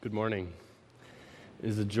Good morning. It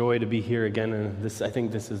is a joy to be here again, and I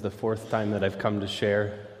think this is the fourth time that I've come to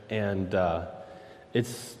share, and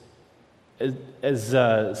it's as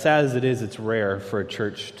sad as it is. It's rare for a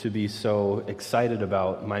church to be so excited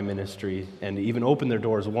about my ministry and to even open their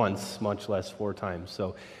doors once, much less 4 times.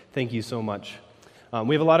 So, thank you so much.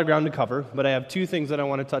 We have a lot of ground to cover, but I have 2 things that I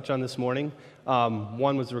want to touch on this morning.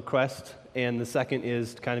 One was a request, and the second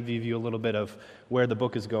is to kind of give you a little bit of where the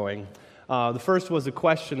book is going. The first was a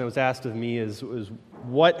question that was asked of me is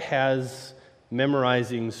what has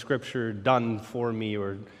memorizing Scripture done for me,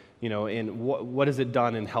 or, and what has it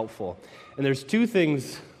done and helpful? And there's 2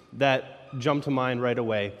 things that jump to mind right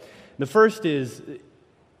away. The first is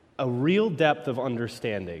a real depth of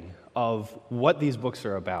understanding of what these books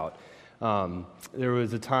are about. There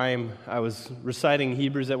was a time I was reciting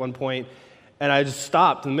Hebrews at one point, and I just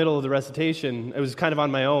stopped in the middle of the recitation. It was kind of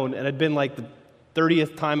on my own, and it'd been like the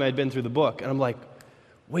 30th time I'd been through the book, and I'm like,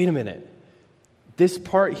 wait a minute, this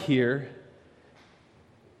part here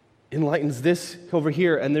enlightens this over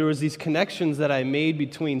here, and there was these connections that I made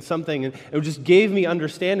between something, and it just gave me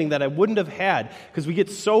understanding that I wouldn't have had, because we get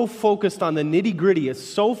so focused on the nitty-gritty, it's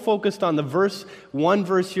so focused on the verse, one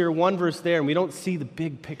verse here, one verse there, and we don't see the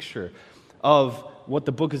big picture of what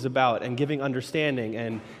the book is about and giving understanding,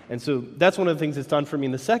 and so that's one of the things it's done for me.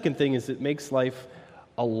 And the second thing is it makes life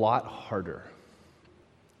a lot harder.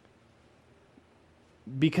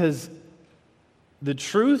 Because the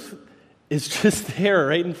truth is just there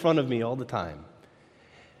right in front of me all the time,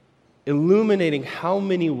 illuminating how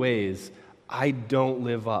many ways I don't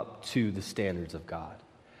live up to the standards of God,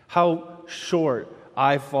 how short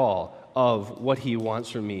I fall of what He wants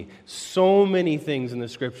from me. So many things in the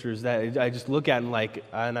Scriptures that I just look at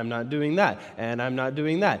and I'm not doing that, and I'm not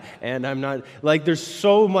doing that, and I'm not, there's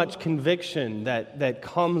so much conviction that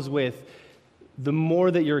comes with the more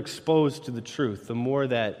that you're exposed to the truth, the more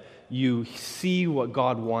that you see what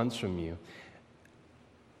God wants from you.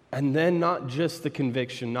 And then not just the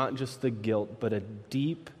conviction, not just the guilt, but a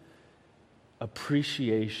deep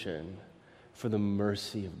appreciation for the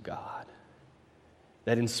mercy of God.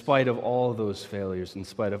 That in spite of all those failures, in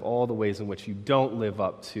spite of all the ways in which you don't live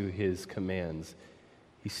up to His commands,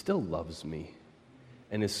 He still loves me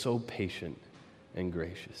and is so patient and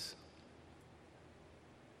gracious.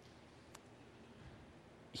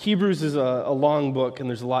 Hebrews is a long book, and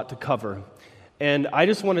there's a lot to cover. And I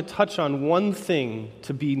just want to touch on one thing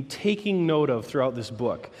to be taking note of throughout this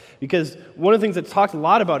book. Because one of the things that's talked a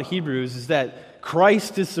lot about Hebrews is that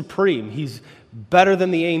Christ is supreme. He's better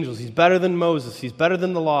than the angels. He's better than Moses. He's better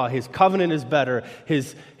than the law. His covenant is better.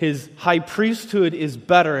 His high priesthood is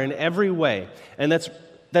better in every way. And that's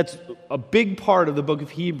a big part of the book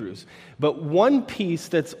of Hebrews. But one piece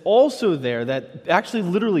that's also there that actually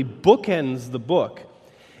literally bookends the book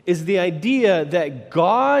is the idea that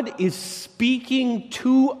God is speaking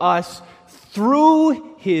to us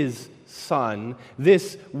through His Son,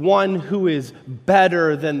 this one who is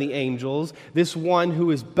better than the angels, this one who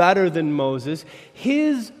is better than Moses.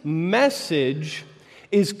 His message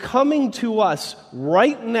is coming to us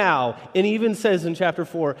right now, and even says in chapter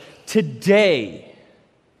 4, today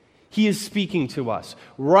He is speaking to us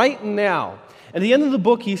right now. At the end of the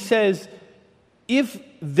book, He says, if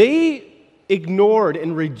they ignored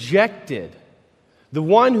and rejected the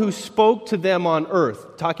one who spoke to them on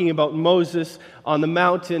earth, talking about Moses on the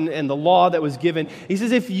mountain and the law that was given. He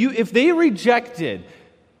says, if they rejected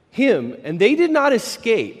Him and they did not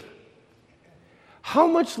escape, how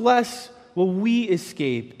much less will we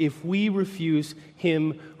escape if we refuse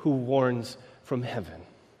Him who warns from heaven?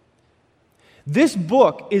 This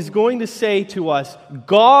book is going to say to us,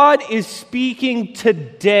 God is speaking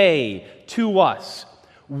today to us.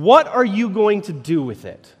 What are you going to do with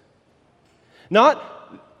it? Not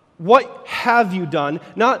what have you done,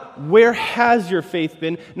 not where has your faith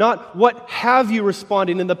been, not what have you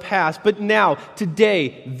responded in the past, but now,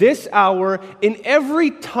 today, this hour, in every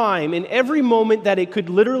time, in every moment that it could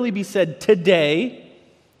literally be said today,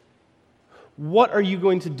 what are you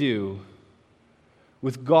going to do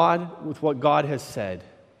with God, with what God has said,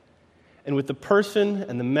 and with the person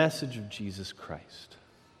and the message of Jesus Christ?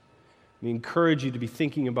 We encourage you to be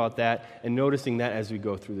thinking about that and noticing that as we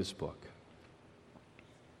go through this book.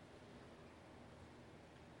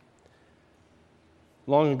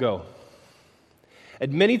 Long ago, at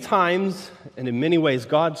many times and in many ways,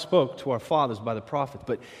 God spoke to our fathers by the prophets.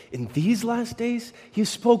 But in these last days, He has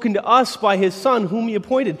spoken to us by His Son, whom He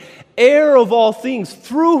appointed, heir of all things,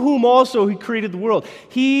 through whom also He created the world.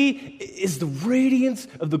 He is the radiance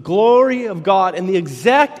of the glory of God and the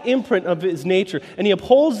exact imprint of His nature. And He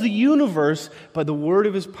upholds the universe by the word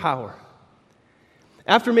of His power.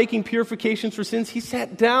 After making purifications for sins, he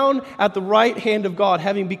sat down at the right hand of God,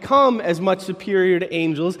 having become as much superior to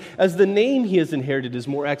angels as the name he has inherited is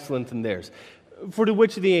more excellent than theirs. For to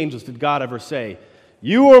which of the angels did God ever say,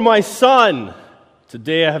 "You are my son,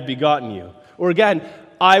 today I have begotten you"? Or again,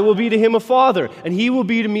 "I will be to him a father, and he will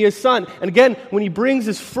be to me a son"? And again, when he brings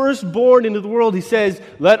his firstborn into the world, he says,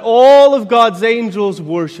 "Let all of God's angels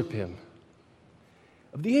worship him."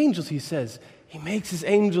 Of the angels, he says, he makes his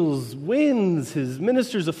angels winds, his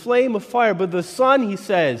ministers a flame of fire. But the Son, he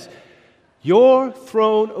says, "Your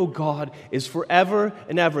throne, O God, is forever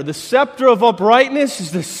and ever. The scepter of uprightness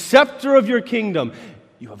is the scepter of your kingdom.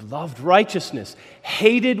 You have loved righteousness,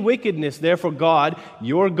 hated wickedness. Therefore God,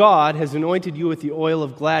 your God, has anointed you with the oil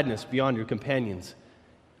of gladness beyond your companions."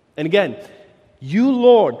 And again, "You,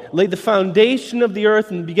 Lord, laid the foundation of the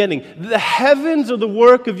earth in the beginning. The heavens are the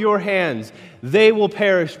work of your hands. They will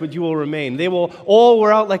perish, but you will remain. They will all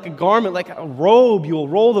wear out like a garment, like a robe. You will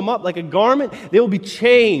roll them up like a garment. They will be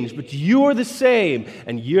changed, but you are the same,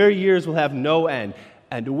 and your years will have no end."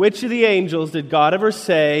 And to which of the angels did God ever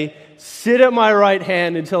say, "Sit at my right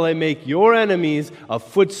hand until I make your enemies a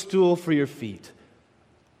footstool for your feet"?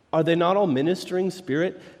 Are they not all ministering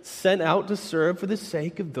spirit sent out to serve for the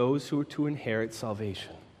sake of those who are to inherit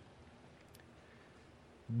salvation?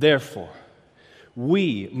 Therefore,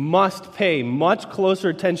 we must pay much closer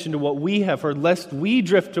attention to what we have heard, lest we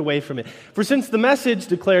drift away from it. For since the message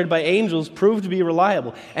declared by angels proved to be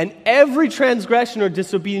reliable, and every transgression or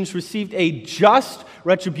disobedience received a just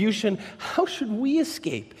retribution, how should we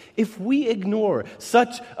escape if we ignore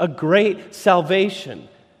such a great salvation?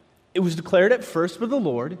 It was declared at first by the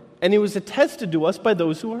Lord, and it was attested to us by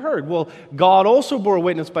those who heard. Well, God also bore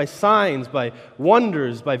witness by signs, by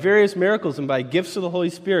wonders, by various miracles, and by gifts of the Holy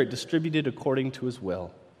Spirit distributed according to his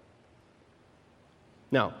will.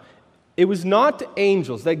 Now, it was not to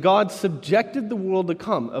angels that God subjected the world to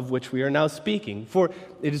come, of which we are now speaking, for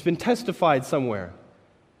it has been testified somewhere.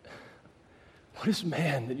 What is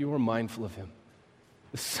man that you are mindful of him?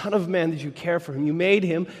 The Son of Man that you care for him. You made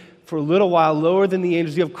him for a little while lower than the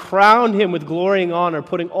angels. You have crowned him with glory and honor,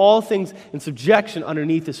 putting all things in subjection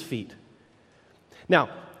underneath his feet. Now,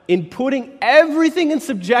 in putting everything in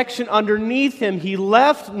subjection underneath him, he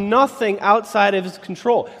left nothing outside of his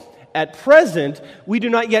control. At present, we do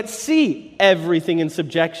not yet see everything in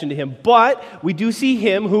subjection to him, but we do see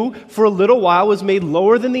him who, for a little while, was made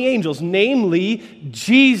lower than the angels, namely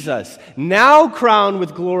Jesus, now crowned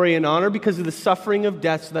with glory and honor because of the suffering of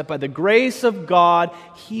death, so that by the grace of God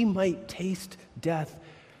he might taste death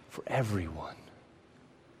for everyone.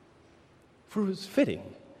 For it was fitting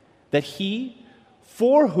that he,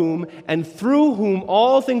 for whom and through whom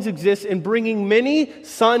all things exist, in bringing many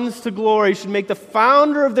sons to glory, should make the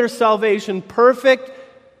founder of their salvation perfect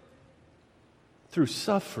through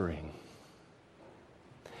suffering.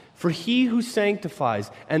 For he who sanctifies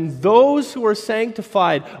and those who are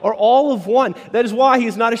sanctified are all of one. That is why he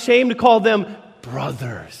is not ashamed to call them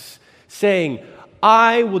brothers, saying,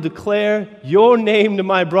 "I will declare your name to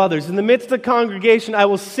my brothers. In the midst of the congregation, I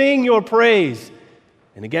will sing your praise."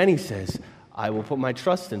 And again he says, "I will put my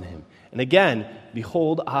trust in him." And again,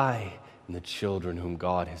 "Behold, I and the children whom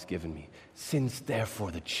God has given me. Since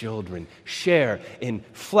therefore the children share in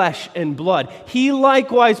flesh and blood, he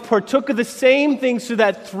likewise partook of the same things, so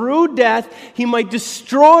that through death he might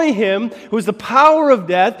destroy him who is the power of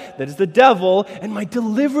death, that is the devil, and might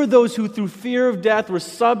deliver those who through fear of death were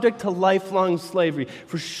subject to lifelong slavery.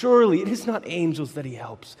 For surely it is not angels that he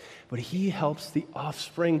helps, but he helps the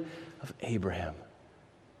offspring of Abraham.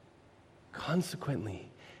 Consequently,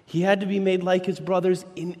 he had to be made like his brothers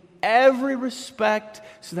in every respect,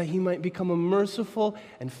 so that he might become a merciful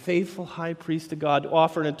and faithful high priest to God, to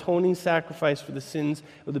offer an atoning sacrifice for the sins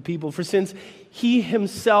of the people. For since he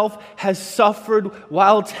himself has suffered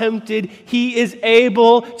while tempted, he is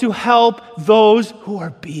able to help those who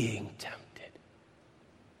are being tempted.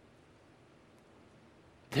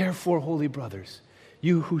 Therefore, holy brothers,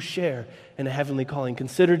 you who share in a heavenly calling,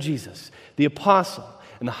 consider Jesus, the apostle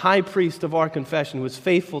and the high priest of our confession, who was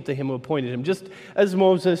faithful to him who appointed him, just as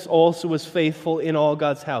Moses also was faithful in all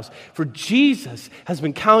God's house. For Jesus has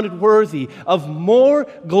been counted worthy of more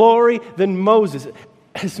glory than Moses,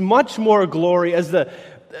 as much more glory as the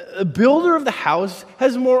builder of the house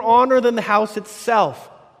has more honor than the house itself.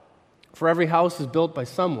 For every house is built by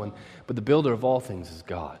someone, but the builder of all things is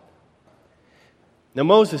God. Now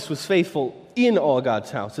Moses was faithful in all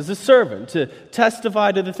God's house as a servant to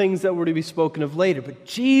testify to the things that were to be spoken of later. But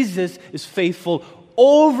Jesus is faithful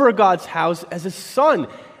over God's house as a son.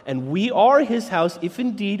 And we are his house if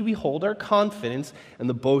indeed we hold our confidence in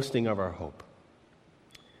the boasting of our hope.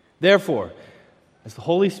 Therefore, as the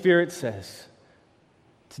Holy Spirit says,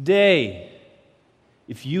 Today,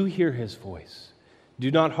 if you hear his voice,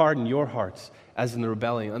 do not harden your hearts as in the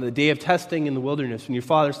rebellion. On the day of testing in the wilderness, when your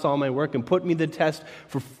father saw my work and put me to the test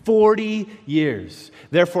for 40 years.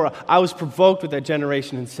 Therefore, I was provoked with that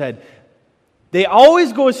generation and said, they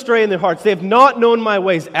always go astray in their hearts. They have not known my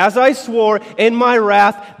ways. As I swore in my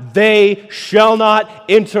wrath, they shall not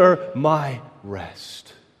enter my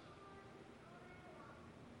rest.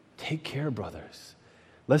 Take care, brothers,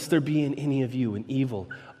 lest there be in any of you an evil,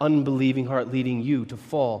 unbelieving heart leading you to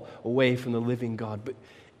fall away from the living God. But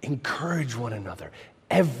encourage one another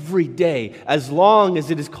every day, as long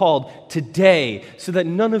as it is called today, so that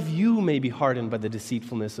none of you may be hardened by the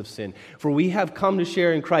deceitfulness of sin. For we have come to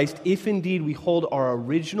share in Christ, if indeed we hold our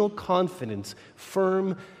original confidence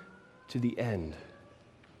firm to the end.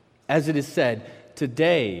 As it is said,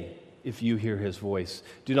 today, if you hear his voice,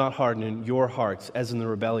 do not harden your hearts as in the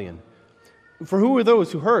rebellion. For who were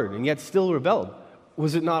those who heard and yet still rebelled?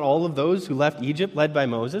 Was it not all of those who left Egypt led by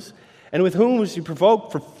Moses? And with whom was he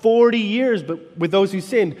provoked for 40 years, but with those who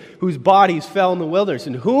sinned, whose bodies fell in the wilderness?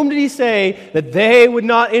 And whom did he say that they would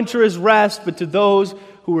not enter his rest, but to those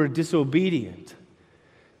who were disobedient?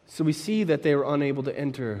 So we see that they were unable to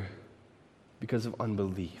enter because of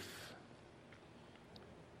unbelief.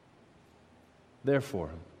 Therefore,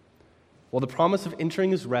 while the promise of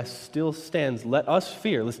entering his rest still stands, let us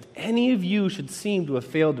fear, lest any of you should seem to have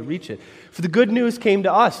failed to reach it. For the good news came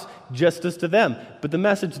to us, just as to them. But the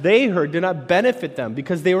message they heard did not benefit them,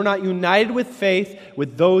 because they were not united with faith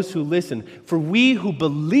with those who listen. For we who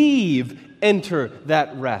believe enter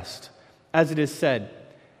that rest. As it is said,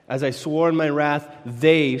 as I swore in my wrath,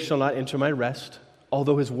 they shall not enter my rest,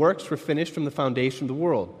 although his works were finished from the foundation of the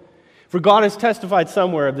world. For God has testified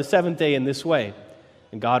somewhere of the seventh day in this way,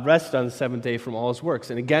 and God rested on the seventh day from all his works.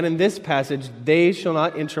 And again in this passage, they shall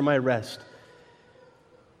not enter my rest.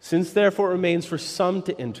 Since therefore it remains for some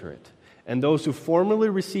to enter it, and those who formerly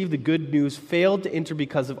received the good news failed to enter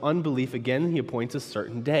because of unbelief, again he appoints a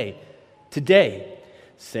certain day, today,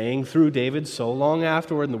 saying through David so long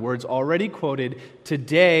afterward, in the words already quoted,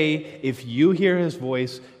 today, if you hear his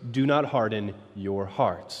voice, do not harden your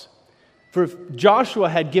hearts. For if Joshua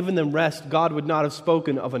had given them rest, God would not have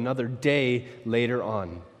spoken of another day later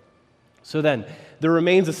on. So then, there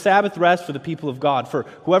remains a Sabbath rest for the people of God. For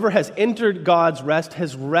whoever has entered God's rest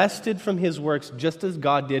has rested from his works just as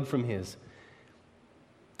God did from his.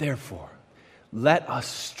 Therefore, let us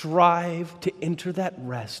strive to enter that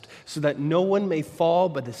rest so that no one may fall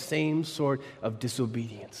by the same sort of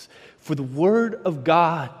disobedience. For the word of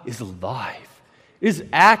God is alive. It is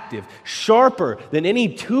active, sharper than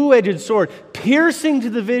any two-edged sword, piercing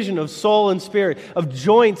to the division of soul and spirit, of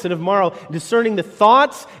joints and of marrow, discerning the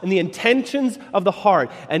thoughts and the intentions of the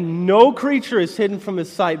heart. And no creature is hidden from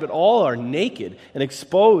his sight, but all are naked and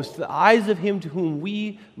exposed to the eyes of him to whom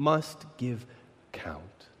we must give account.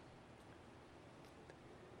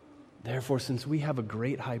 Therefore, since we have a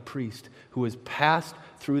great high priest who has passed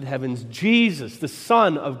through the heavens, Jesus, the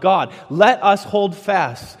Son of God, let us hold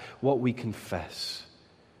fast what we confess.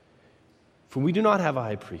 For we do not have a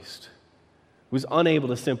high priest who is unable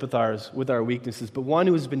to sympathize with our weaknesses, but one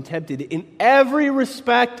who has been tempted in every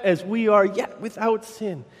respect as we are, yet without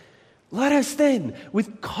sin. Let us then,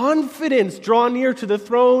 with confidence, draw near to the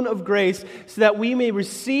throne of grace so that we may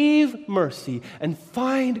receive mercy and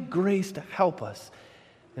find grace to help us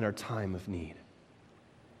in our time of need.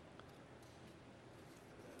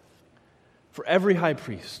 For every high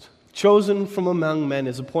priest chosen from among men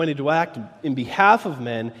is appointed to act in behalf of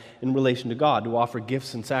men in relation to God, to offer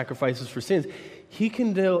gifts and sacrifices for sins. He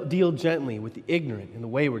can deal gently with the ignorant and the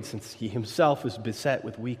wayward, since he himself is beset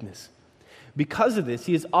with weakness. Because of this,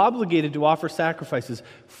 he is obligated to offer sacrifices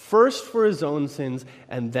first for his own sins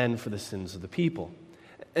and then for the sins of the people.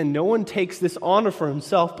 And no one takes this honor for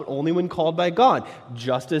himself, but only when called by God,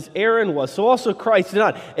 just as Aaron was. So also Christ did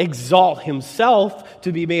not exalt himself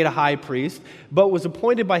to be made a high priest, but was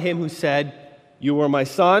appointed by him who said, "You are my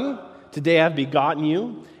son, today I have begotten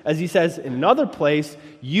you." As he says in another place,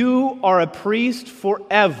 "You are a priest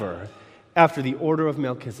forever after the order of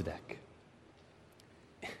Melchizedek."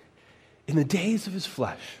 In the days of his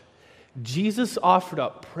flesh, Jesus offered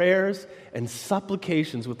up prayers and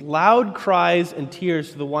supplications with loud cries and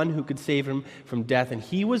tears to the one who could save him from death, and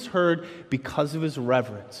he was heard because of his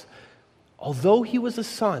reverence. Although he was a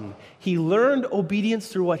son, he learned obedience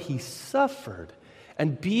through what he suffered,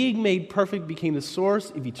 and being made perfect became the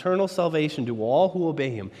source of eternal salvation to all who obey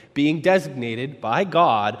him, being designated by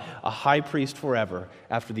God a high priest forever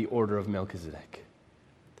after the order of Melchizedek.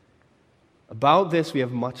 About this we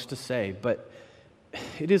have much to say, but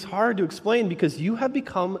it is hard to explain because you have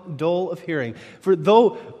become dull of hearing. For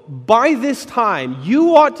though by this time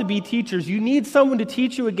you ought to be teachers, you need someone to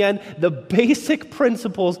teach you again the basic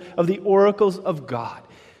principles of the oracles of God.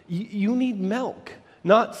 You need milk,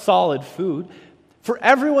 not solid food. For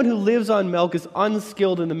everyone who lives on milk is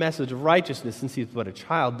unskilled in the message of righteousness, since he is but a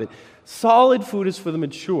child. But solid food is for the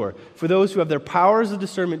mature, for those who have their powers of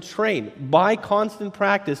discernment trained by constant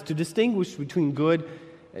practice to distinguish between good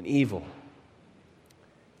and evil.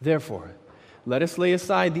 Therefore, let us lay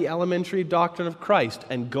aside the elementary doctrine of Christ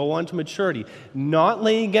and go on to maturity, not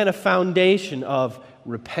laying again a foundation of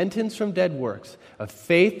repentance from dead works, of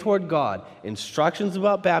faith toward God, instructions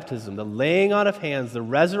about baptism, the laying on of hands, the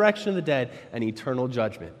resurrection of the dead, and eternal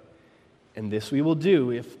judgment. And this we will do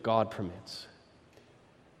if God permits.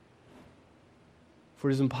 For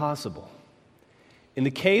it is impossible. In the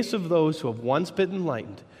case of those who have once been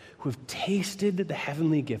enlightened, who have tasted the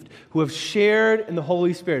heavenly gift, who have shared in the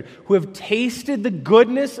Holy Spirit, who have tasted the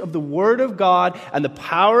goodness of the Word of God and the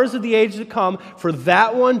powers of the age to come, for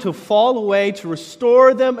that one to fall away, to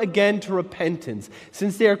restore them again to repentance,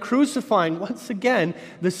 since they are crucifying once again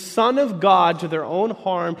the Son of God to their own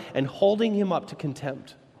harm and holding him up to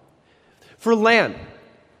contempt. For land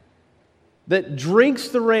that drinks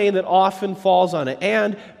the rain that often falls on it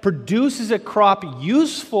and produces a crop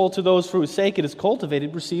useful to those for whose sake it is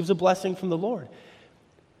cultivated receives a blessing from the Lord.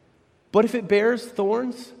 But if it bears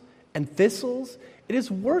thorns and thistles, it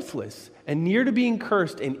is worthless and near to being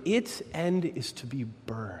cursed, and its end is to be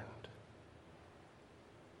burned.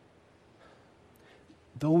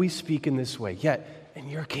 Though we speak in this way, yet in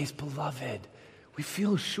your case, beloved, we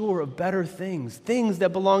feel sure of better things, things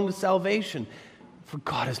that belong to salvation. For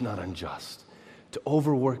God is not unjust to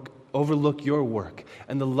overlook your work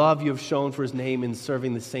and the love you have shown for his name in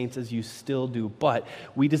serving the saints as you still do. But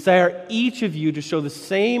we desire each of you to show the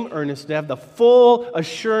same earnestness, to have the full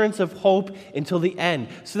assurance of hope until the end,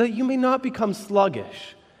 so that you may not become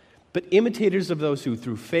sluggish, but imitators of those who,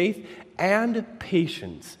 through faith and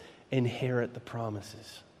patience, inherit the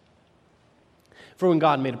promises. For when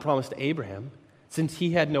God made a promise to Abraham, since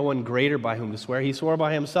he had no one greater by whom to swear, he swore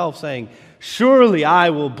by himself, saying, "Surely I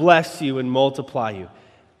will bless you and multiply you."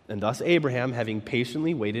 And thus Abraham, having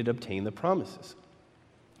patiently waited, obtained the promises.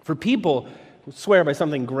 For people swear by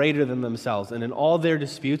something greater than themselves, and in all their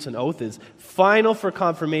disputes an oath is final for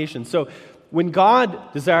confirmation. So when God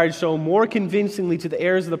desired to show more convincingly to the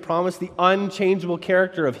heirs of the promise the unchangeable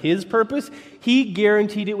character of his purpose, he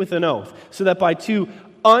guaranteed it with an oath, so that by two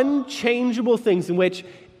unchangeable things in which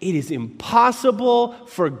it is impossible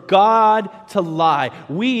for God to lie,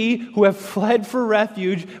 we who have fled for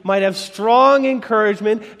refuge might have strong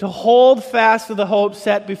encouragement to hold fast to the hope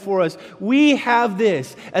set before us. We have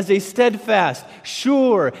this as a steadfast,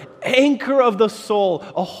 sure anchor of the soul,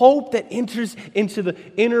 a hope that enters into the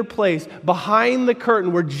inner place behind the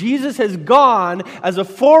curtain where Jesus has gone as a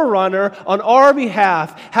forerunner on our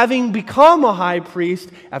behalf, having become a high priest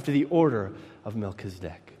after the order of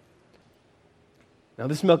Melchizedek. Now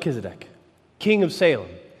this Melchizedek, king of Salem,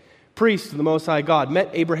 priest of the Most High God, met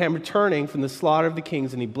Abraham returning from the slaughter of the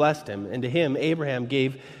kings, and he blessed him. And to him, Abraham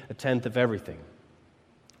gave a tenth of everything.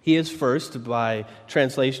 He is first, by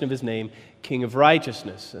translation of his name, King of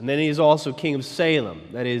Righteousness. And then he is also King of Salem,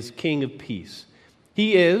 that is, King of Peace.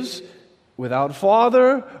 He is without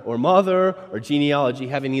father or mother or genealogy,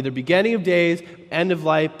 having neither beginning of days, end of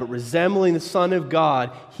life, but resembling the Son of God,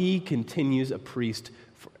 he continues a priest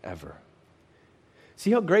forever. See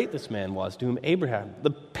how great this man was, to whom Abraham, the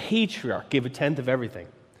patriarch, gave a tenth of everything.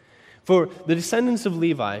 For the descendants of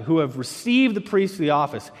Levi, who have received the priestly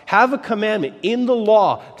office, have a commandment in the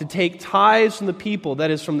law to take tithes from the people, that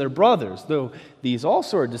is, from their brothers, though these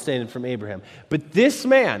also are descended from Abraham. But this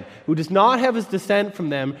man, who does not have his descent from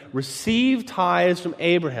them, received tithes from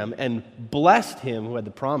Abraham and blessed him who had the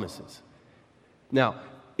promises. Now,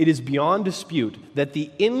 it is beyond dispute that the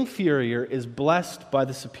inferior is blessed by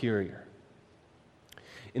the superior.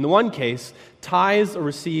 In the one case, tithes are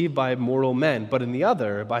received by mortal men, but in the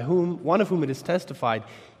other, by one of whom it is testified,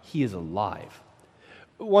 he is alive.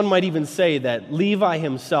 One might even say that Levi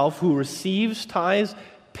himself, who receives tithes,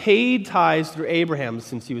 paid tithes through Abraham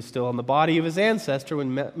since he was still on the body of his ancestor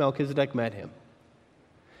when Melchizedek met him.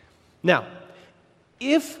 Now,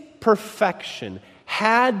 if perfection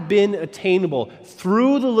had been attainable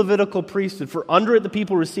through the Levitical priesthood, for under it the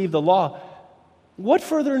people received the law, what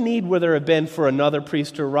further need would there have been for another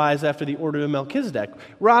priest to arise after the order of Melchizedek,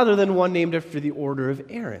 rather than one named after the order of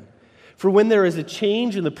Aaron? For when there is a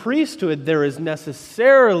change in the priesthood, there is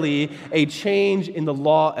necessarily a change in the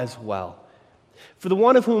law as well. For the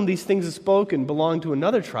one of whom these things are spoken belonged to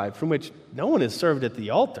another tribe, from which no one is served at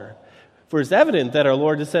the altar. For it's evident that our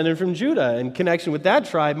Lord descended from Judah. In connection with that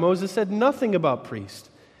tribe, Moses said nothing about priests.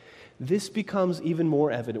 This becomes even more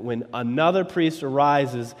evident when another priest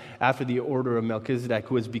arises after the order of Melchizedek,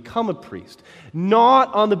 who has become a priest,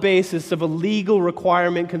 not on the basis of a legal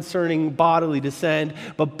requirement concerning bodily descent,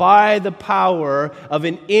 but by the power of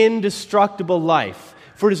an indestructible life.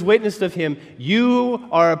 For it is witnessed of him, you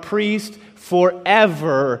are a priest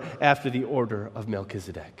forever after the order of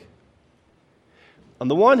Melchizedek. On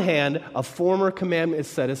the one hand, a former commandment is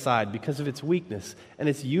set aside because of its weakness and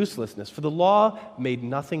its uselessness, for the law made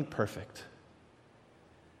nothing perfect.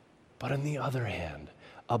 But on the other hand,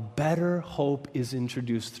 a better hope is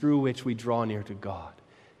introduced through which we draw near to God.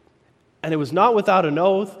 And it was not without an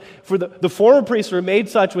oath, for the former priests were made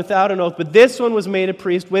such without an oath, but this one was made a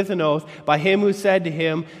priest with an oath by him who said to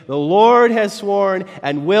him, the Lord has sworn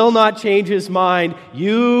and will not change his mind.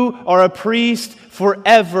 You are a priest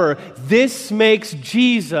forever. This makes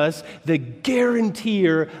Jesus the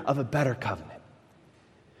guarantor of a better covenant.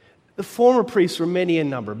 The former priests were many in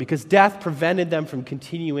number because death prevented them from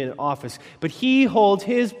continuing in office. But he holds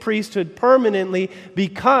his priesthood permanently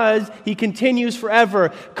because he continues forever.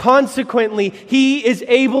 Consequently, he is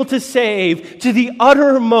able to save to the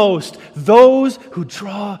uttermost those who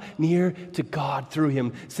draw near to God through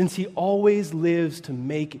him, since he always lives to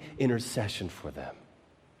make intercession for them.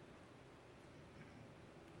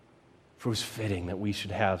 For it was fitting that we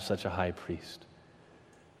should have such a high priest,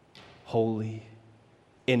 holy,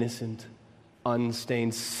 innocent,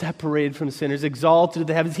 unstained, separated from sinners, exalted to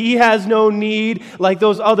the heavens. He has no need, like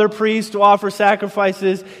those other priests, to offer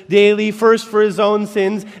sacrifices daily, first for his own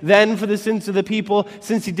sins, then for the sins of the people,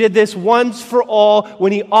 since he did this once for all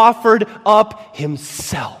when he offered up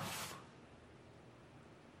himself.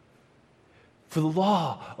 For the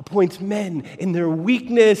law appoints men in their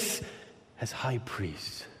weakness as high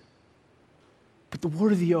priests. But the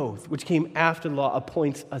word of the oath, which came after the law,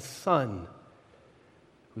 appoints a son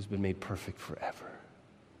who's been made perfect forever.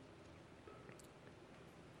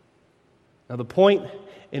 Now, the point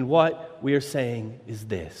in what we are saying is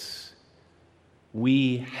this: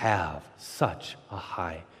 we have such a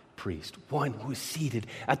high priest, one who is seated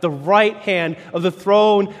at the right hand of the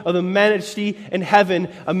throne of the majesty in heaven,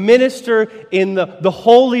 a minister in the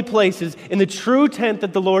holy places, in the true tent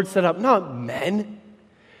that the Lord set up, not men.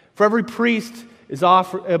 For every priest is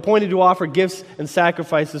appointed to offer gifts and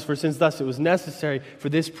sacrifices for sins. Thus, it was necessary for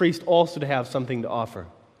this priest also to have something to offer.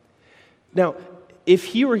 Now, if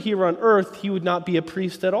he were here on earth, he would not be a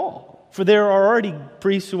priest at all. For there are already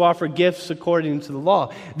priests who offer gifts according to the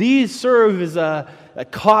law. These serve as a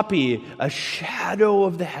copy, a shadow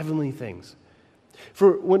of the heavenly things.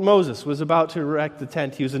 For when Moses was about to erect the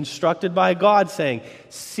tent, he was instructed by God, saying,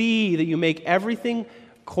 "See that you make everything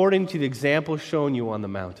according to the example shown you on the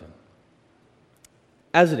mountain."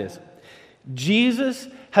 As it is, Jesus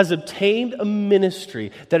has obtained a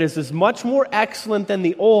ministry that is as much more excellent than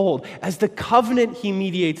the old as the covenant he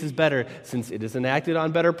mediates is better, since it is enacted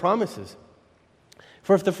on better promises.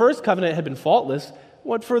 For if the first covenant had been faultless,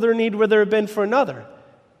 what further need would there have been for another?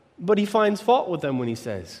 But he finds fault with them when he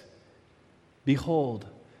says, "Behold,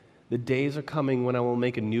 the days are coming when I will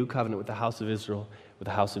make a new covenant with the house of Israel, with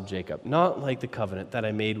the house of Jacob, not like the covenant that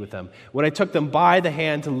I made with them when I took them by the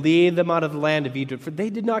hand to lead them out of the land of Egypt, for they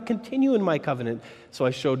did not continue in my covenant, so I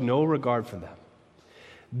showed no regard for them.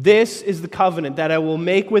 This is the covenant that I will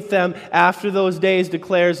make with them after those days,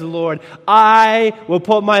 declares the Lord. I will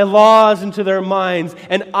put my laws into their minds,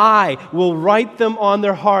 and I will write them on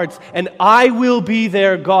their hearts, and I will be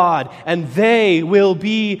their God, and they will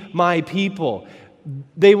be my people.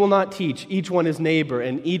 They will not teach each one his neighbor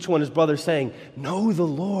and each one his brother, saying, 'Know the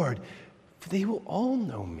Lord,' for they will all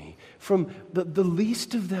know me, from the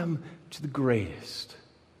least of them to the greatest.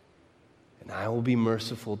 And I will be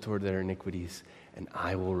merciful toward their iniquities, and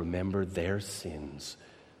I will remember their sins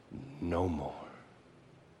no more."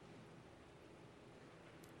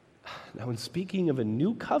 Now, in speaking of a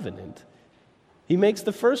new covenant, he makes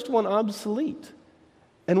the first one obsolete.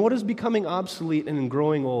 And what is becoming obsolete and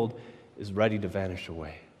growing old is ready to vanish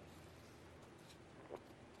away.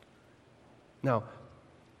 Now,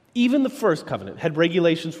 even the first covenant had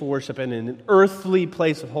regulations for worship and an earthly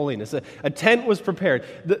place of holiness. A tent was prepared.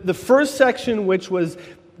 The first section, which was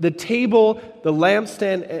the table, the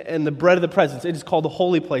lampstand, and the bread of the presence, it is called the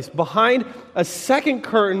holy place. Behind a second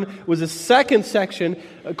curtain was a second section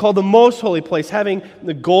called the most holy place, having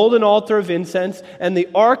the golden altar of incense and the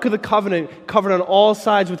ark of the covenant covered on all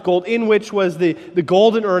sides with gold, in which was the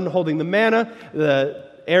golden urn holding the manna, the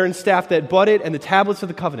Aaron's staff that budded, and the tablets of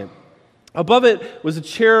the covenant. Above it was a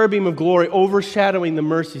cherubim of glory overshadowing the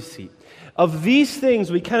mercy seat. Of these things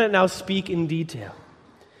we cannot now speak in detail.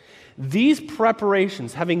 These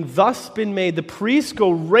preparations having thus been made, the priests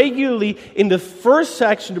go regularly in the first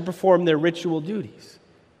section to perform their ritual duties.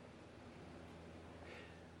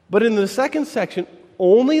 But in the second section,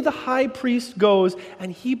 only the high priest goes,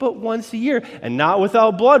 and he but once a year, and not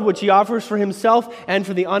without blood, which he offers for himself and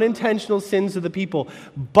for the unintentional sins of the people.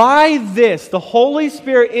 By this, the Holy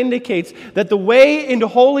Spirit indicates that the way into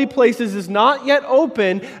holy places is not yet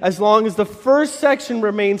open as long as the first section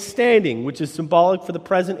remains standing, which is symbolic for the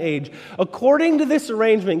present age. According to this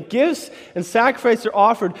arrangement, gifts and sacrifices are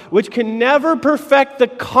offered, which can never perfect the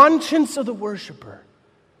conscience of the worshiper,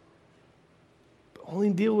 but only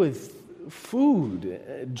deal with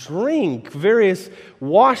food, drink, various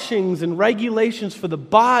washings and regulations for the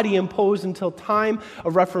body imposed until time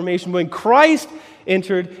of Reformation, when Christ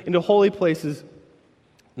entered into holy places,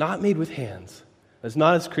 not made with hands, as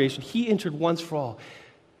not his creation. He entered once for all,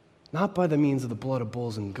 not by the means of the blood of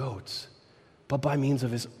bulls and goats, but by means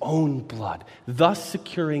of his own blood, thus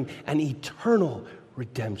securing an eternal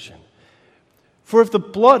redemption. For if the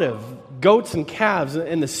blood of goats and calves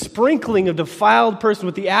and the sprinkling of defiled person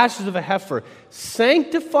with the ashes of a heifer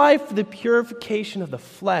sanctify for the purification of the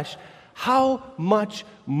flesh, how much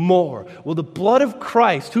more will the blood of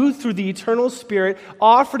Christ, who through the eternal Spirit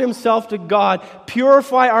offered himself to God,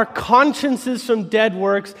 purify our consciences from dead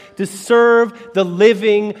works to serve the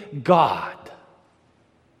living God?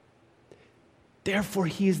 Therefore,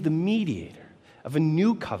 he is the mediator of a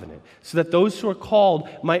new covenant, so that those who are called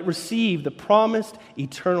might receive the promised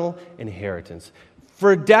eternal inheritance.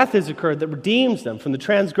 For death has occurred that redeems them from the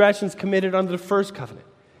transgressions committed under the first covenant.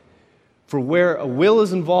 For where a will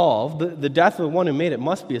is involved, the death of the one who made it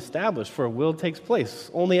must be established, for a will takes place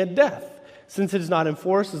only at death, since it is not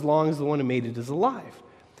enforced as long as the one who made it is alive.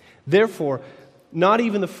 Therefore, not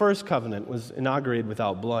even the first covenant was inaugurated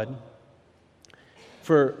without blood.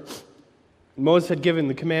 For Moses had given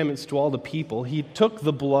the commandments to all the people. He took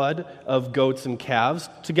the blood of goats and calves,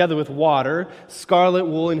 together with water, scarlet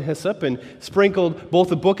wool, and hyssop, and sprinkled both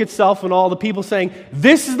the book itself and all the people, saying,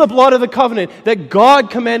 "This is the blood of the covenant that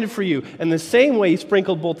God commanded for you." And the same way he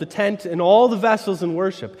sprinkled both the tent and all the vessels in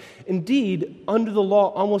worship. Indeed, under the law,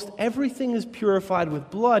 almost everything is purified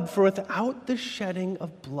with blood, for without the shedding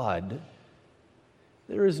of blood,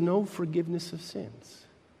 there is no forgiveness of sins.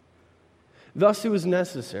 Thus it was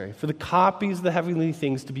necessary for the copies of the heavenly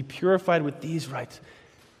things to be purified with these rites,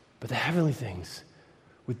 but the heavenly things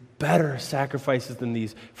with better sacrifices than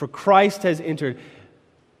these. For Christ has entered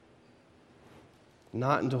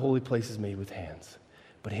not into holy places made with hands,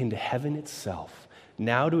 but into heaven itself,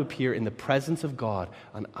 now to appear in the presence of God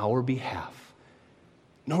on our behalf.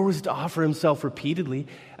 Nor was to offer himself repeatedly,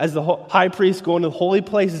 as the high priests go into the holy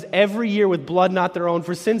places every year with blood not their own.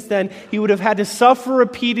 For since then, he would have had to suffer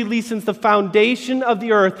repeatedly since the foundation of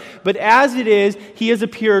the earth. But as it is, he has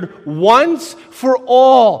appeared once for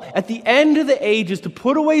all at the end of the ages to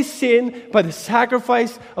put away sin by the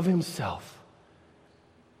sacrifice of himself.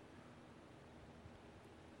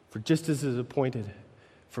 For just as it is appointed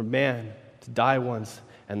for man to die once,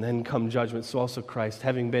 and then come judgment, so also Christ,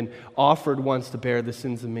 having been offered once to bear the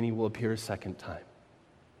sins of many, will appear a second time,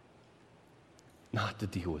 not to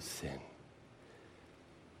deal with sin,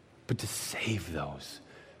 but to save those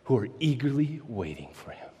who are eagerly waiting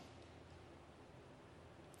for him.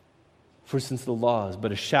 For since the law is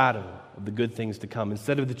but a shadow of the good things to come,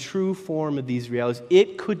 instead of the true form of these realities,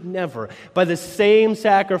 it could never, by the same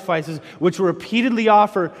sacrifices which were repeatedly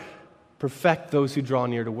offered, perfect those who draw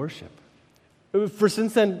near to worship. For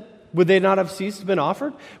since then, would they not have ceased to have been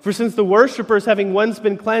offered? For since the worshipers, having once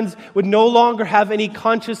been cleansed, would no longer have any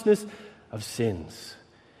consciousness of sins.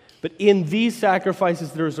 But in these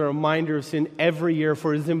sacrifices, there is a reminder of sin every year,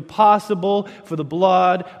 for it is impossible for the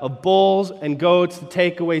blood of bulls and goats to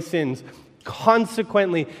take away sins.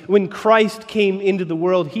 Consequently, when Christ came into the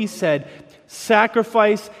world, he said,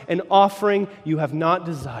 "Sacrifice and offering you have not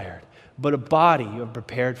desired, but a body you have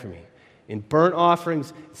prepared for me. In burnt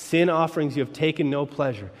offerings, sin offerings, you have taken no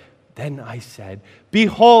pleasure." Then I said,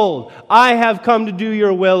 "Behold, I have come to do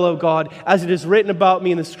your will, O God, as it is written about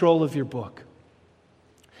me in the scroll of your book."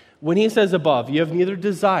 When he says above, "You have neither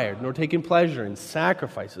desired nor taken pleasure in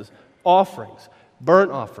sacrifices, offerings,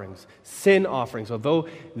 burnt offerings, sin offerings, although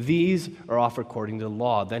these are offered according to the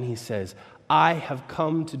law," then he says, "I have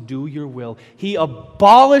come to do your will." He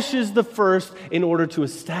abolishes the first in order to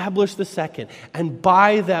establish the second. And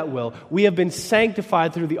by that will, we have been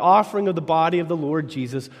sanctified through the offering of the body of the Lord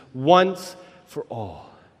Jesus once for all.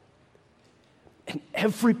 And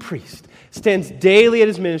every priest stands daily at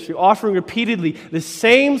his ministry, offering repeatedly the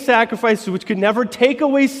same sacrifices which could never take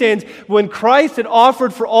away sins. When Christ had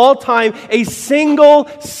offered for all time a single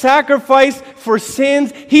sacrifice for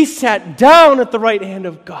sins, he sat down at the right hand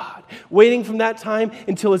of God, waiting from that time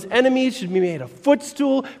until his enemies should be made a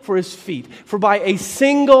footstool for his feet. For by a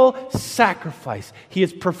single sacrifice, he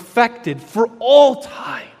has perfected for all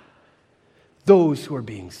time those who are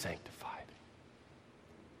being sanctified.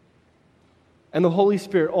 And the Holy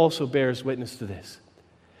Spirit also bears witness to this.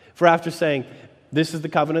 For after saying, "This is the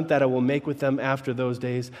covenant that I will make with them after those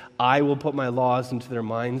days. I will put my laws into their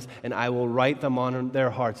minds, and I will write them on their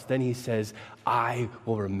hearts." Then he says, "I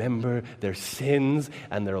will remember their sins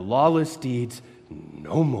and their lawless deeds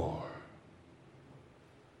no more."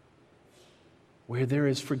 Where there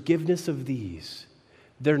is forgiveness of these,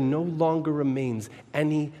 there no longer remains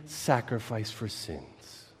any sacrifice for sins.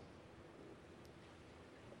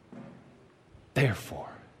 Therefore,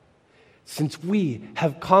 since we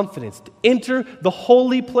have confidence to enter the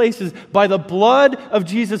holy places by the blood of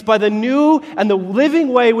Jesus, by the new and the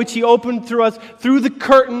living way which he opened through us, through the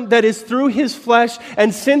curtain that is through his flesh,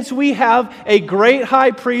 and since we have a great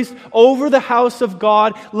high priest over the house of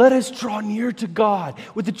God, let us draw near to God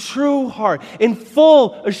with a true heart, in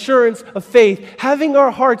full assurance of faith, having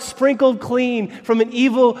our hearts sprinkled clean from an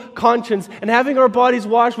evil conscience, and having our bodies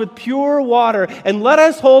washed with pure water. And let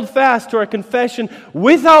us hold fast to our confession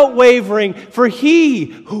without wavering, for he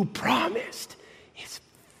who promised is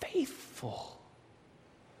faithful.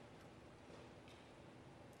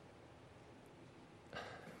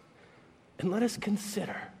 And let us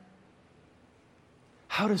consider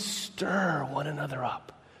how to stir one another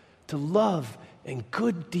up to love and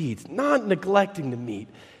good deeds, not neglecting to meet,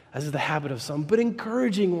 as is the habit of some, but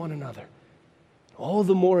encouraging one another, all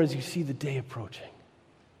the more as you see the day approaching.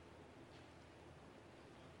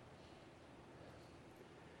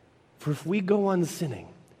 For if we go on sinning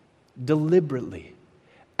deliberately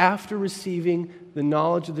after receiving the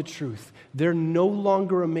knowledge of the truth, there no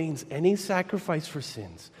longer remains any sacrifice for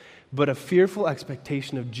sins, but a fearful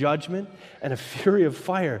expectation of judgment and a fury of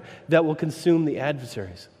fire that will consume the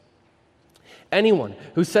adversaries. Anyone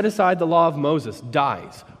who set aside the law of Moses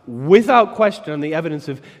dies without question on the evidence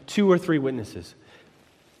of 2 or 3 witnesses.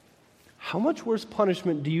 How much worse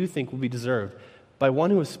punishment do you think will be deserved by one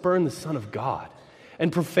who has spurned the Son of God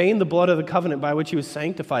and profaned the blood of the covenant by which he was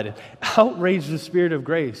sanctified, and outraged the Spirit of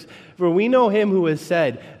grace? For we know him who has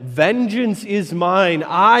said, "Vengeance is mine,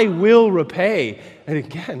 I will repay." And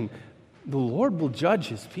again, the Lord will judge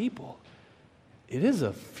his people. It is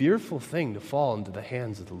a fearful thing to fall into the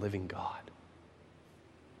hands of the living God.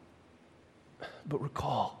 But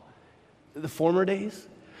recall, the former days,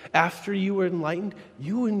 after you were enlightened,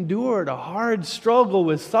 you endured a hard struggle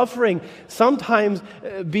with suffering, sometimes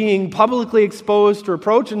being publicly exposed to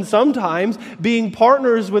reproach, and sometimes being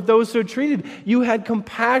partners with those who are treated. You had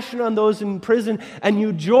compassion on those in prison, and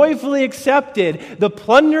you joyfully accepted the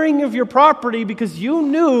plundering of your property because you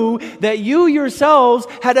knew that you yourselves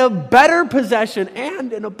had a better possession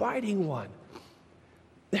and an abiding one.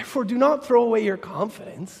 Therefore, do not throw away your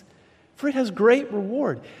confidence, for it has great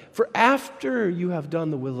reward. For after you have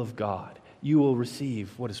done the will of God, you will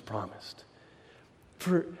receive what is promised.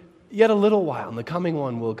 For yet a little while, and the coming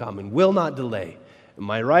one will come and will not delay. And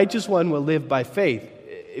my righteous one will live by faith.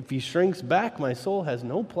 If he shrinks back, my soul has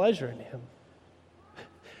no pleasure in him.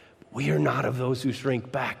 We are not of those who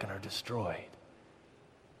shrink back and are destroyed,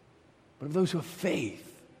 but of those who have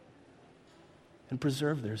faith and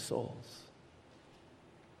preserve their souls.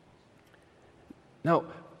 Now,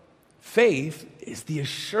 faith is the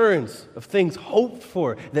assurance of things hoped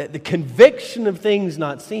for, the conviction of things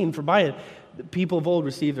not seen, for by it the people of old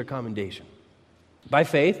received their commendation. By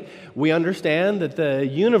faith, we understand that the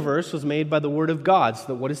universe was made by the word of God, so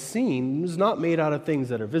that what is seen was not made out of things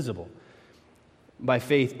that are visible. By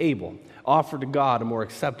faith, Abel offered to God a more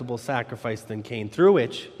acceptable sacrifice than Cain, through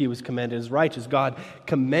which he was commended as righteous, God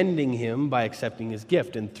commending him by accepting his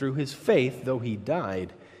gift. And through his faith, though he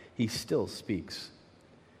died, he still speaks.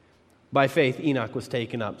 By faith, Enoch was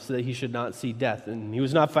taken up so that he should not see death, and he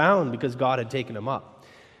was not found because God had taken him up.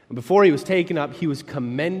 And before he was taken up, he was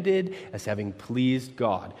commended as having pleased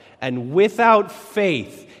God. And without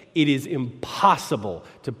faith, it is impossible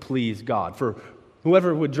to please God. For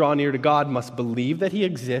whoever would draw near to God must believe that he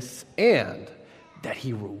exists and that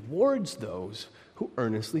he rewards those who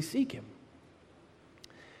earnestly seek him.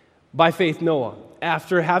 By faith, Noah,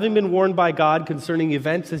 after having been warned by God concerning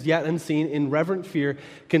events as yet unseen, in reverent fear,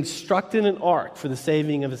 constructed an ark for the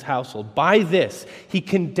saving of his household. By this, he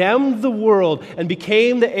condemned the world and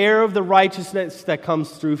became the heir of the righteousness that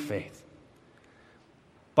comes through faith.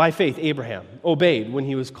 By faith, Abraham obeyed when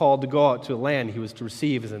he was called to go out to a land he was to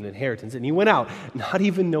receive as an inheritance, and he went out, not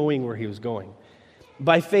even knowing where he was going.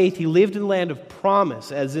 By faith, he lived in the land of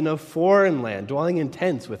promise, as in a foreign land, dwelling in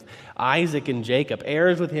tents with Isaac and Jacob,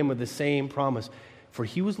 heirs with him of the same promise. For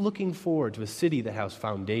he was looking forward to a city that has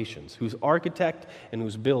foundations, whose architect and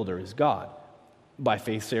whose builder is God. By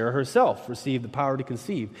faith, Sarah herself received the power to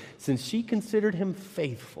conceive, since she considered him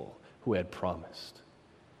faithful who had promised.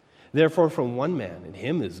 Therefore, from one man, and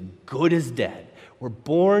him as good as dead, were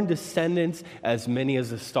born descendants as many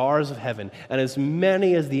as the stars of heaven, and as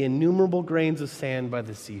many as the innumerable grains of sand by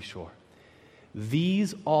the seashore.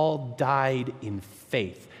 These all died in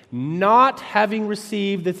faith, not having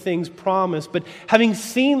received the things promised, but having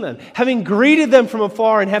seen them, having greeted them from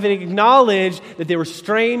afar, and having acknowledged that they were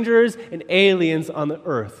strangers and aliens on the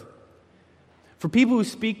earth. For people who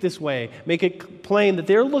speak this way, make it plain that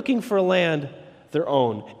they're looking for a land their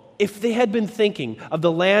own. If they had been thinking of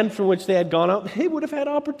the land from which they had gone out, they would have had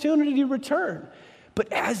opportunity to return.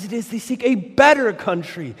 But as it is, they seek a better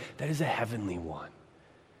country that is a heavenly one.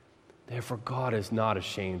 Therefore, God is not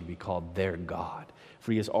ashamed to be called their God,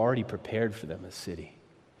 for he has already prepared for them a city.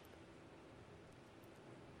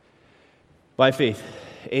 By faith,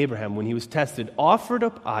 Abraham, when he was tested, offered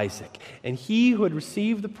up Isaac, and he who had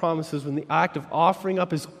received the promises was in the act of offering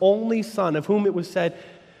up his only son, of whom it was said,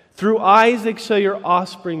 "Through Isaac shall your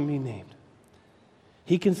offspring be named."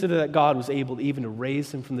 He considered that God was able even to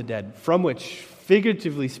raise him from the dead, from which,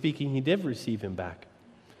 figuratively speaking, he did receive him back.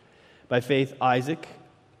 By faith, Isaac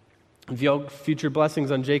invoked future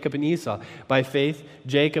blessings on Jacob and Esau. By faith,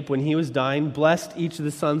 Jacob, when he was dying, blessed each of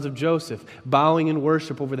the sons of Joseph, bowing in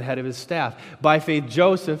worship over the head of his staff. By faith,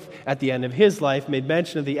 Joseph, at the end of his life, made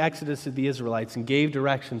mention of the exodus of the Israelites and gave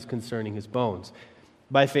directions concerning his bones.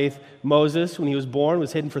 By faith, Moses, when he was born,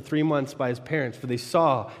 was hidden for 3 months by his parents, for they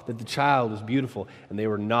saw that the child was beautiful, and they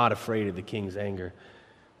were not afraid of the king's anger.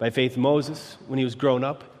 By faith, Moses, when he was grown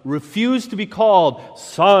up, refused to be called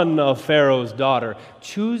son of Pharaoh's daughter,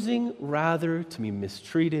 choosing rather to be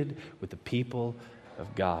mistreated with the people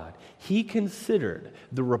of God. He considered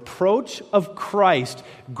the reproach of Christ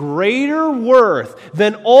greater worth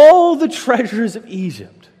than all the treasures of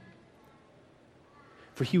Egypt,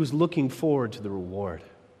 for he was looking forward to the reward.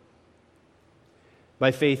 By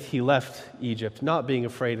faith, he left Egypt, not being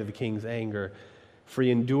afraid of the king's anger, for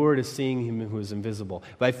he endured as seeing him who is invisible.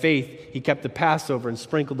 By faith, he kept the Passover and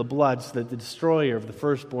sprinkled the blood so that the destroyer of the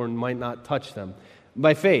firstborn might not touch them.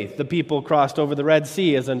 By faith, the people crossed over the Red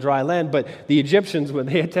Sea as on dry land, but the Egyptians, when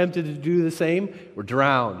they attempted to do the same, were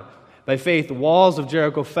drowned. By faith, the walls of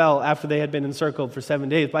Jericho fell after they had been encircled for 7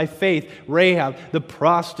 days. By faith, Rahab, the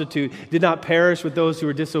prostitute, did not perish with those who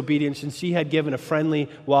were disobedient, since she had given a friendly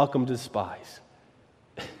welcome to the spies.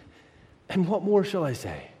 And what more shall I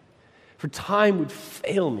say? For time would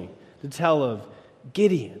fail me to tell of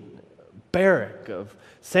Gideon, Barak, of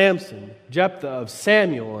Samson, Jephthah, of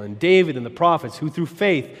Samuel, and David and the prophets, who through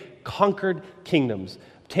faith conquered kingdoms,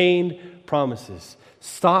 obtained promises,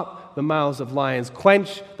 stopped the mouths of lions,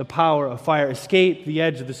 quenched the power of fire, escaped the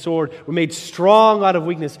edge of the sword, were made strong out of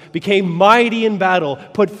weakness, became mighty in battle,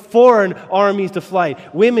 put foreign armies to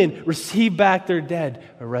flight. Women received back their dead,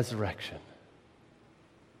 a resurrection.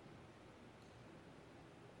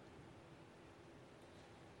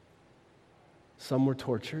 Some were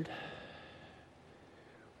tortured,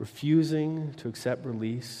 refusing to accept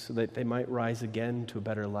release so that they might rise again to a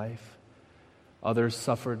better life. Others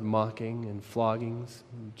suffered mocking and floggings,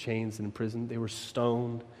 and chains and imprisoned. They were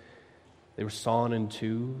stoned. They were sawn in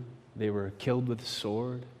two. They were killed with the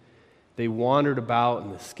sword. They wandered about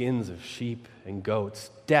in the skins of sheep and goats,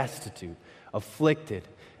 destitute, afflicted,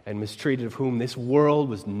 and mistreated, of whom this world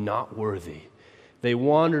was not worthy. They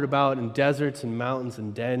wandered about in deserts and mountains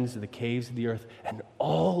and dens of the caves of the earth. And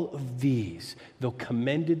all of these, though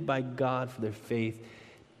commended by God for their faith,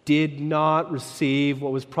 did not receive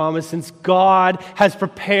what was promised, since God has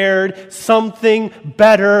prepared something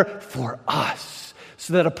better for us,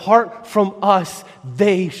 so that apart from us,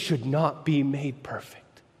 they should not be made perfect.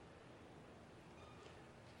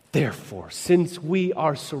 Therefore, since we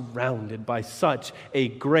are surrounded by such a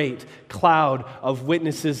great cloud of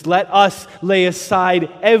witnesses, let us lay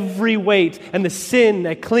aside every weight and the sin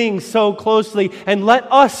that clings so closely, and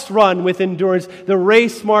let us run with endurance the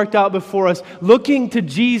race marked out before us, looking to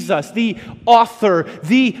Jesus, the author,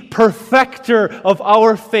 the perfecter of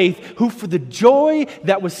our faith, who for the joy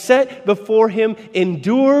that was set before him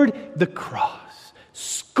endured the cross,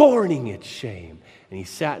 scorning its shame, and he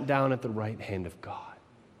sat down at the right hand of God.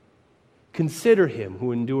 Consider him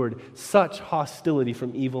who endured such hostility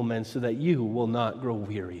from evil men, so that you will not grow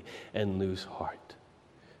weary and lose heart.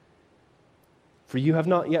 For you have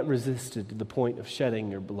not yet resisted to the point of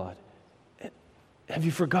shedding your blood. Have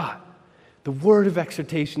you forgot the word of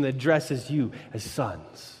exhortation that addresses you as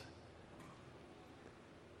sons?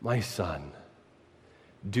 My son,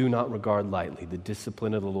 do not regard lightly the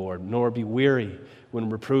discipline of the Lord, nor be weary when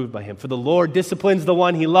reproved by him. For the Lord disciplines the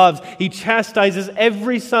one he loves. He chastises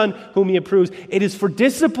every son whom he approves. It is for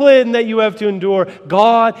discipline that you have to endure.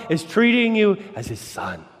 God is treating you as his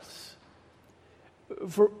sons.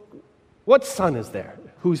 For what son is there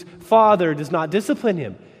whose father does not discipline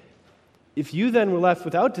him? If you then were left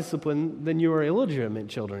without discipline, then you are illegitimate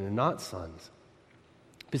children and not sons.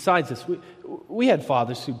 Besides this, we had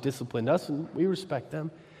fathers who disciplined us, and we respect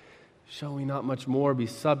them. Shall we not much more be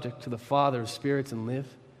subject to the Father of spirits and live?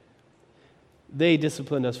 They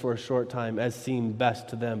disciplined us for a short time, as seemed best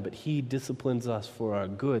to them, but he disciplines us for our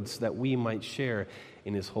good, so that we might share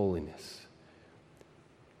in his holiness.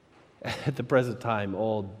 At the present time,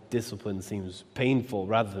 all discipline seems painful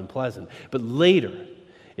rather than pleasant, but later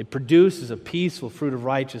it produces a peaceful fruit of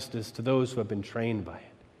righteousness to those who have been trained by it.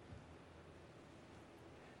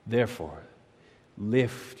 Therefore,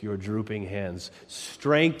 lift your drooping hands,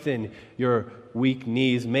 strengthen your weak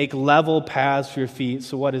knees, make level paths for your feet,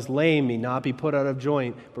 so what is lame may not be put out of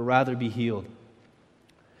joint, but rather be healed.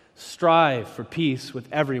 Strive for peace with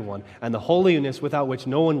everyone and the holiness without which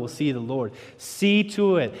no one will see the Lord. See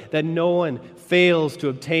to it that no one fails to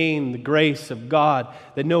obtain the grace of God,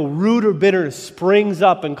 that no root or bitterness springs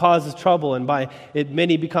up and causes trouble, and by it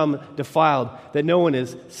many become defiled, that no one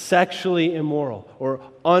is sexually immoral or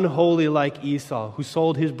unholy like Esau, who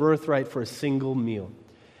sold his birthright for a single meal.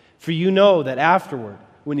 For you know that afterward,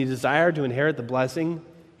 when he desired to inherit the blessing,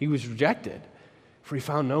 he was rejected. For he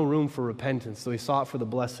found no room for repentance, so he sought for the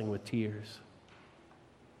blessing with tears.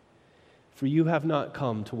 For you have not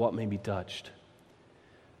come to what may be touched.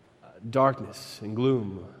 Darkness and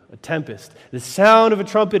gloom, a tempest, the sound of a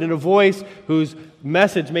trumpet and a voice whose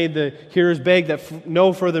message made the hearers beg that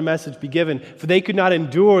no further message be given, for they could not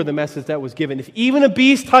endure the message that was given. If even a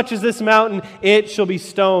beast touches this mountain, it shall be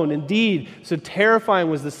stoned. Indeed, so terrifying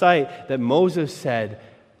was the sight that Moses said,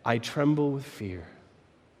 I tremble with fear.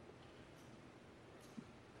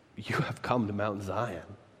 You have come to Mount Zion,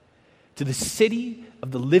 to the city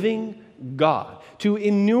of the living God, to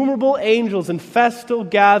innumerable angels in festal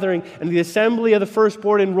gathering, and the assembly of the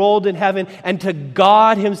firstborn enrolled in heaven, and to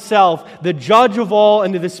God himself, the judge of all,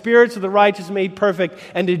 and to the spirits of the righteous made perfect,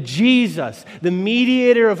 and to Jesus, the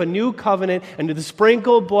mediator of a new covenant, and to the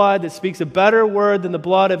sprinkled blood that speaks a better word than the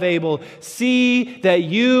blood of Abel. See that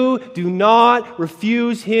you do not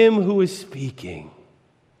refuse him who is speaking.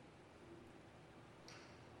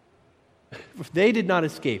 If they did not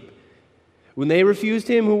escape when they refused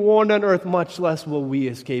him who warned on earth, much less will we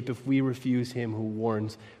escape if we refuse him who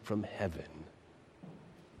warns from heaven.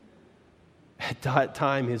 At that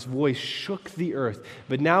time his voice shook the earth,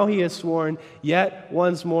 but now he has sworn, yet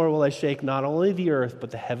once more will I shake not only the earth,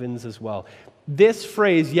 but the heavens as well. This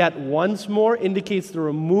phrase, yet once more, indicates the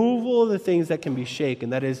removal of the things that can be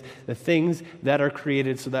shaken, that is, the things that are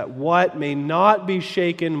created, so that what may not be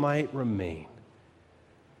shaken might remain.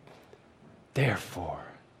 Therefore,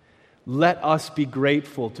 let us be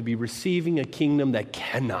grateful to be receiving a kingdom that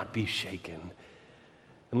cannot be shaken.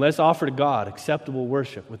 And let us offer to God acceptable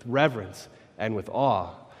worship with reverence and with awe,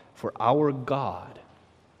 for our God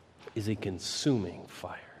is a consuming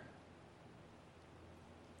fire.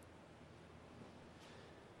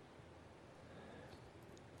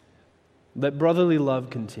 Let brotherly love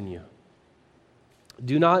continue.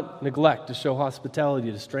 Do not neglect to show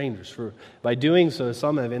hospitality to strangers, for by doing so,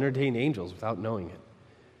 some have entertained angels without knowing it.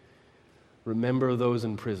 Remember those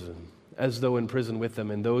in prison, as though in prison with them,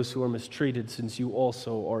 and those who are mistreated, since you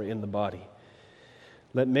also are in the body.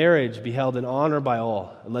 Let marriage be held in honor by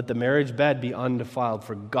all, and let the marriage bed be undefiled,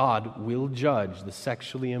 for God will judge the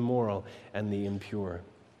sexually immoral and the impure.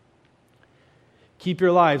 Keep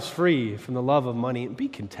your lives free from the love of money, and be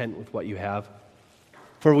content with what you have.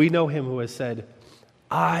 For we know him who has said,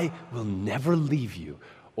 I will never leave you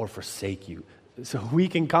or forsake you. So we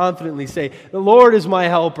can confidently say, the Lord is my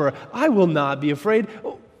helper. I will not be afraid.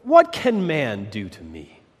 What can man do to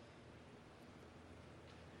me?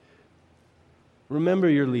 Remember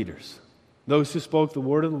your leaders, those who spoke the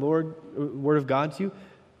word of the Lord, word of God to you.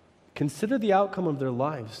 Consider the outcome of their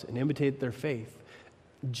lives and imitate their faith.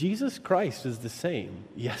 Jesus Christ is the same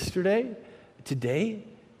yesterday, today,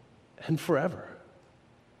 and forever.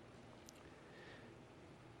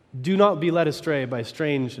 Do not be led astray by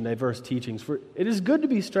strange and diverse teachings, for it is good to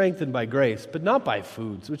be strengthened by grace, but not by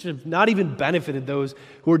foods, which have not even benefited those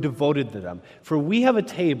who are devoted to them. For we have a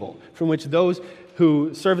table from which those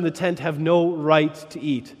who serve in the tent have no right to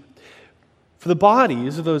eat. For the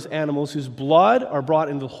bodies of those animals whose blood are brought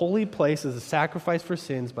into the holy place as a sacrifice for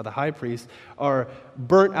sins by the high priest are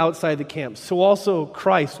burnt outside the camp. So also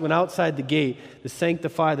Christ went outside the gate to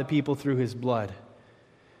sanctify the people through his blood.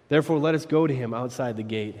 Therefore let us go to him outside the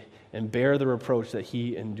gate and bear the reproach that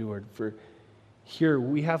he endured. For here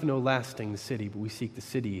we have no lasting city, but we seek the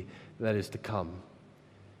city that is to come.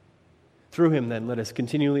 Through him, then, let us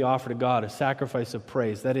continually offer to God a sacrifice of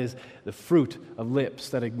praise, that is, the fruit of lips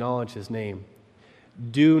that acknowledge his name.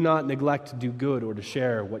 Do not neglect to do good or to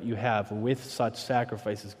share what you have, for with such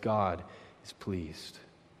sacrifices God is pleased.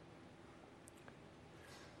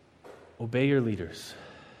 Obey your leaders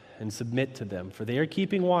and submit to them, for they are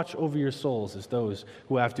keeping watch over your souls as those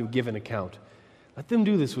who have to give an account. Let them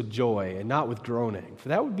do this with joy and not with groaning, for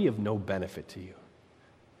that would be of no benefit to you.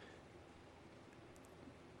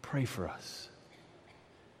 Pray for us.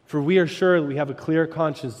 For we are sure that we have a clear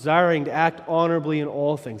conscience, desiring to act honorably in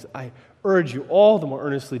all things. I urge you all the more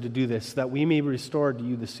earnestly to do this, so that we may be restored to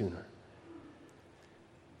you the sooner.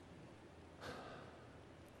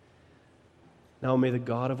 Now may the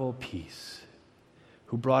God of all peace,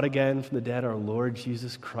 who brought again from the dead our Lord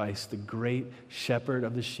Jesus Christ, the great shepherd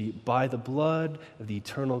of the sheep, by the blood of the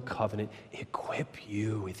eternal covenant, equip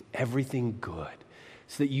you with everything good,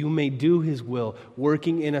 so that you may do his will,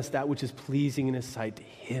 working in us that which is pleasing in his sight. To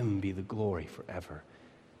him be the glory forever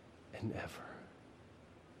and ever.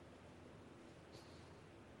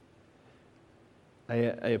 I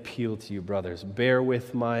appeal to you, brothers, bear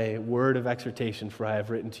with my word of exhortation, for I have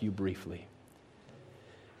written to you briefly.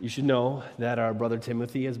 You should know that our brother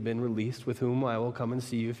Timothy has been released, with whom I will come and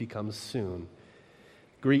see you if he comes soon.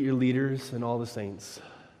 Greet your leaders and all the saints.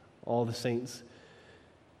 All the saints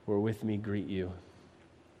who are with me greet you.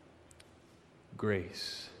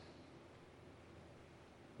 Grace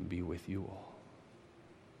be with you all.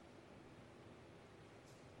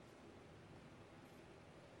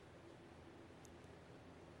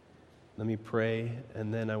 Let me pray,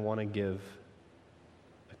 and then I want to give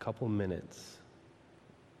a couple minutes,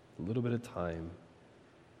 a little bit of time,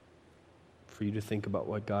 for you to think about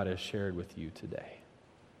what God has shared with you today.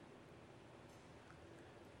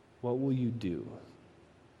 What will you do?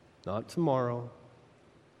 Not tomorrow,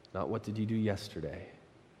 not what did you do yesterday.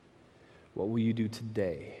 What will you do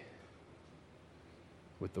today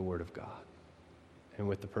with the Word of God and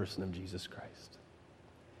with the person of Jesus Christ?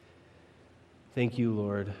 Thank you,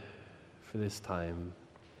 Lord, for this time.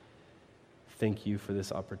 Thank you for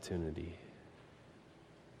this opportunity.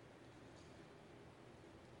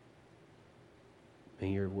 May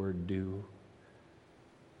your word do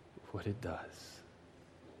what it does.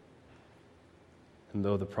 And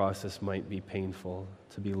though the process might be painful,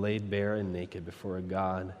 to be laid bare and naked before a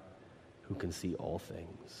God who can see all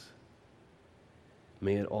things,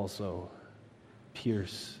 may it also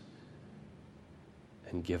pierce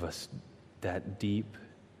and give us that deep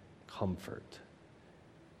comfort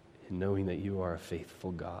in knowing that you are a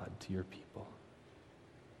faithful God to your people.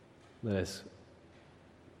 Let us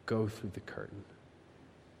go through the curtain,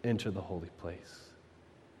 enter the holy place,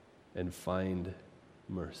 and find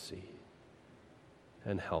mercy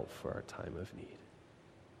and help for our time of need.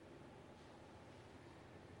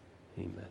 Amen.